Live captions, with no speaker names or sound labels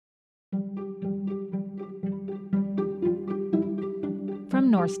From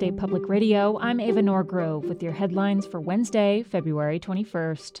North State Public Radio, I'm Ava Norgrove with your headlines for Wednesday, February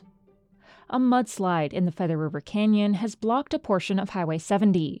 21st. A mudslide in the Feather River Canyon has blocked a portion of Highway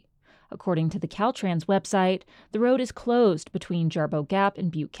 70. According to the Caltrans website, the road is closed between Jarboe Gap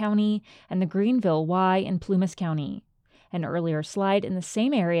in Butte County and the Greenville Y in Plumas County. An earlier slide in the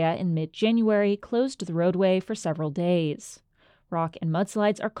same area in mid-January closed the roadway for several days. Rock and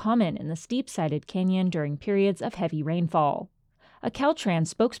mudslides are common in the steep-sided canyon during periods of heavy rainfall. A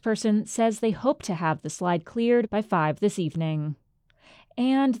Caltrans spokesperson says they hope to have the slide cleared by 5 this evening.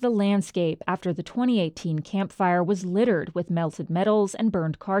 And the landscape after the 2018 Camp Fire was littered with melted metals and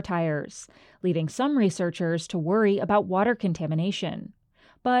burned car tires, leading some researchers to worry about water contamination.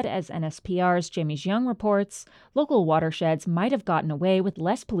 But as NSPR's Jamie Jiang reports, local watersheds might have gotten away with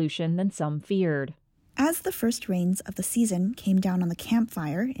less pollution than some feared. As the first rains of the season came down on the Camp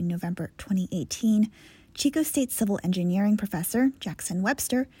Fire in November 2018, Chico State civil engineering professor Jackson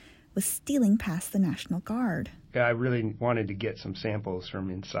Webster was stealing past the National Guard. I really wanted to get some samples from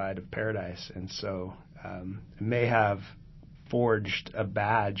inside of Paradise, and so I may have forged a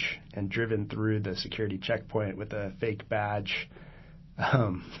badge and driven through the security checkpoint with a fake badge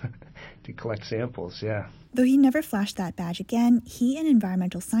to collect samples, yeah. Though he never flashed that badge again, he and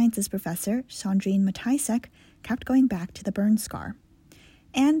environmental sciences professor Sandrine Mataisek kept going back to the burn scar.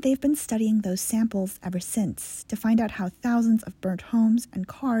 And they've been studying those samples ever since to find out how thousands of burnt homes and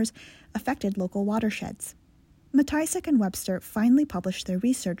cars affected local watersheds. Mataisek and Webster finally published their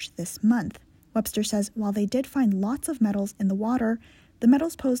research this month. Webster says while they did find lots of metals in the water, the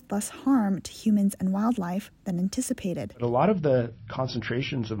metals posed less harm to humans and wildlife than anticipated. A lot of the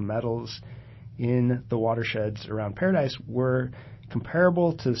concentrations of metals in the watersheds around Paradise were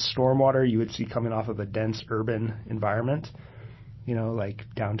comparable to stormwater you would see coming off of a dense urban environment, like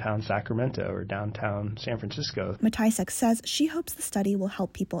downtown Sacramento or downtown San Francisco. Mataisek says she hopes the study will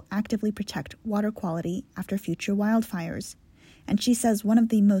help people actively protect water quality after future wildfires. And she says one of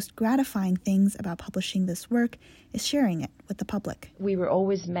the most gratifying things about publishing this work is sharing it with the public. We were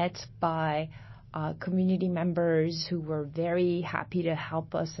always met by community members who were very happy to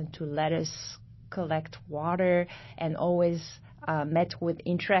help us and to let us collect water, and always met with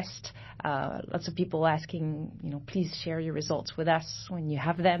interest. Lots of people asking, please share your results with us when you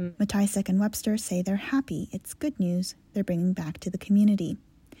have them. Mataisek and Webster say they're happy it's good news they're bringing back to the community.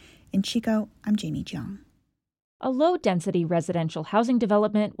 In Chico, I'm Jamie Jiang. A low-density residential housing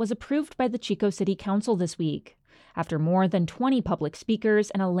development was approved by the Chico City Council this week. After more than 20 public speakers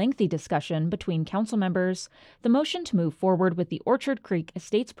and a lengthy discussion between council members, the motion to move forward with the Orchard Creek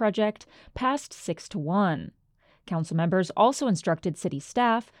Estates project passed 6-1. Council members also instructed city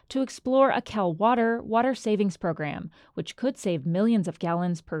staff to explore a Cal Water water savings program, which could save millions of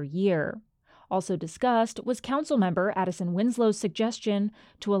gallons per year. Also discussed was Councilmember Addison Winslow's suggestion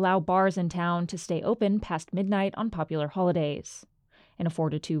to allow bars in town to stay open past midnight on popular holidays. In a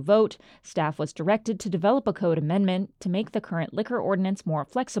 4-2 vote, staff was directed to develop a code amendment to make the current liquor ordinance more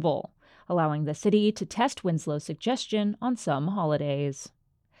flexible, allowing the city to test Winslow's suggestion on some holidays.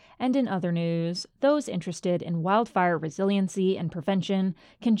 And in other news, those interested in wildfire resiliency and prevention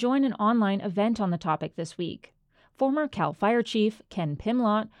can join an online event on the topic this week. Former Cal Fire Chief Ken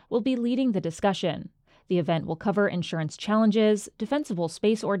Pimlott will be leading the discussion. The event will cover insurance challenges, defensible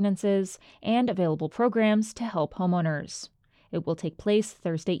space ordinances, and available programs to help homeowners. It will take place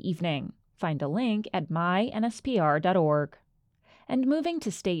Thursday evening. Find a link at mynspr.org. And moving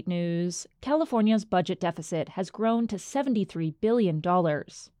to state news, California's budget deficit has grown to $73 billion.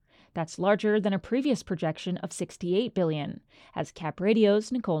 That's larger than a previous projection of $68 billion, as Cap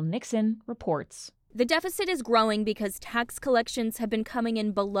Radio's Nicole Nixon reports. The deficit is growing because tax collections have been coming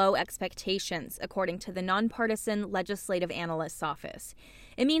in below expectations, according to the nonpartisan Legislative Analyst's Office.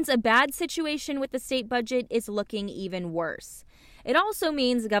 It means a bad situation with the state budget is looking even worse. It also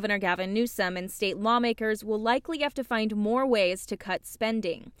means Governor Gavin Newsom and state lawmakers will likely have to find more ways to cut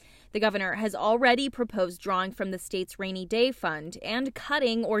spending. The governor has already proposed drawing from the state's rainy day fund and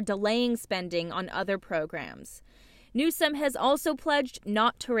cutting or delaying spending on other programs. Newsom has also pledged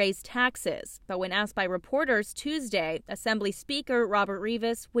not to raise taxes, but when asked by reporters Tuesday, Assembly Speaker Robert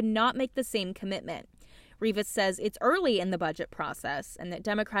Rivas would not make the same commitment. Rivas says it's early in the budget process and that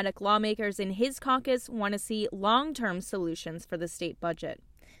Democratic lawmakers in his caucus want to see long-term solutions for the state budget.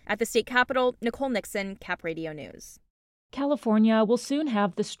 At the state capitol, Nicole Nixon, Cap Radio News. California will soon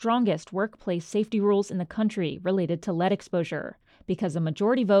have the strongest workplace safety rules in the country related to lead exposure, because a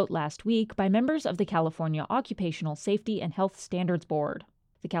majority vote last week by members of the California Occupational Safety and Health Standards Board.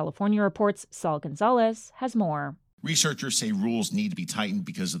 The California Report's Saul Gonzalez has more. Researchers say rules need to be tightened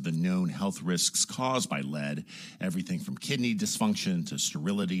because of the known health risks caused by lead, everything from kidney dysfunction to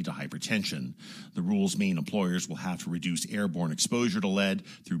sterility to hypertension. The rules mean employers will have to reduce airborne exposure to lead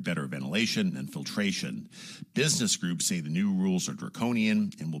through better ventilation and filtration. Business groups say the new rules are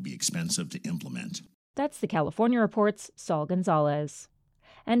draconian and will be expensive to implement. That's the California Report's Saul Gonzalez.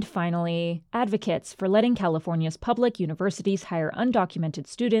 And finally, advocates for letting California's public universities hire undocumented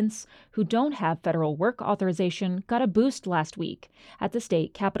students who don't have federal work authorization got a boost last week at the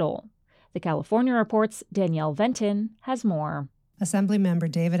state capitol. The California Report's Danielle Venton has more.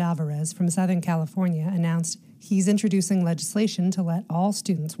 Assemblymember David Alvarez from Southern California announced he's introducing legislation to let all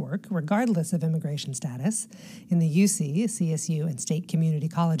students work, regardless of immigration status, in the UC, CSU, and state community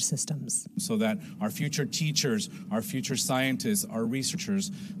college systems. So that our future teachers, our future scientists, our researchers,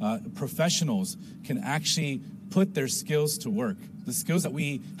 professionals can actually put their skills to work. The skills that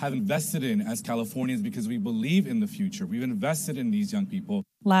we have invested in as Californians because we believe in the future. We've invested in these young people.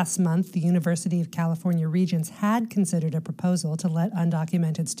 Last month, the University of California Regents had considered a proposal to let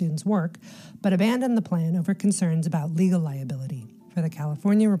undocumented students work, but abandoned the plan over concerns about legal liability. For the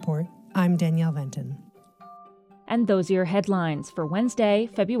California Report, I'm Danielle Venton. And those are your headlines for Wednesday,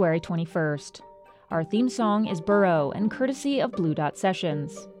 February 21st. Our theme song is Burrow and courtesy of Blue Dot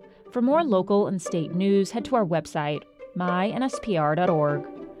Sessions. For more local and state news, head to our website, mynspr.org.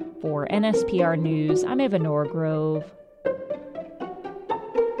 For NSPR News, I'm Eva Norgrove.